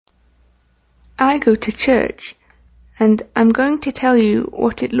I go to church, and I'm going to tell you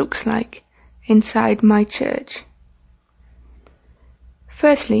what it looks like inside my church.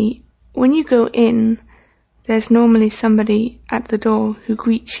 Firstly, when you go in, there's normally somebody at the door who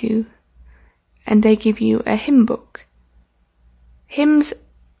greets you, and they give you a hymn book. Hymns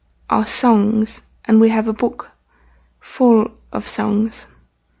are songs, and we have a book full of songs.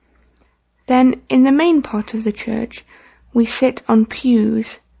 Then, in the main part of the church, we sit on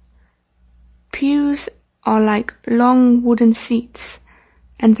pews. Pews are like long wooden seats,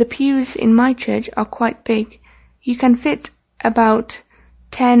 and the pews in my church are quite big. You can fit about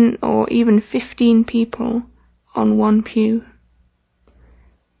 10 or even 15 people on one pew.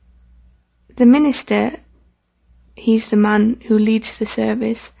 The minister, he's the man who leads the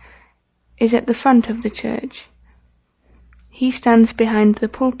service, is at the front of the church. He stands behind the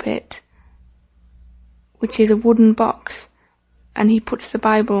pulpit, which is a wooden box, and he puts the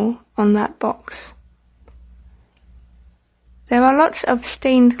Bible on that box. There are lots of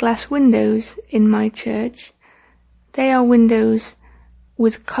stained glass windows in my church. They are windows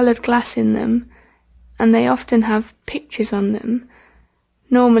with coloured glass in them, and they often have pictures on them,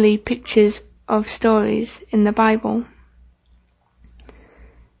 normally pictures of stories in the Bible.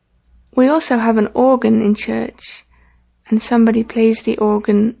 We also have an organ in church, and somebody plays the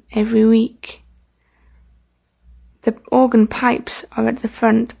organ every week. The organ pipes are at the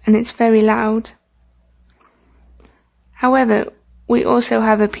front, and it's very loud. However, we also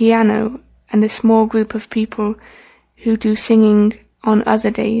have a piano and a small group of people who do singing on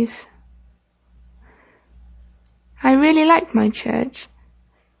other days. I really like my church.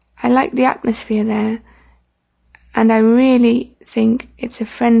 I like the atmosphere there, and I really think it's a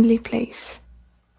friendly place.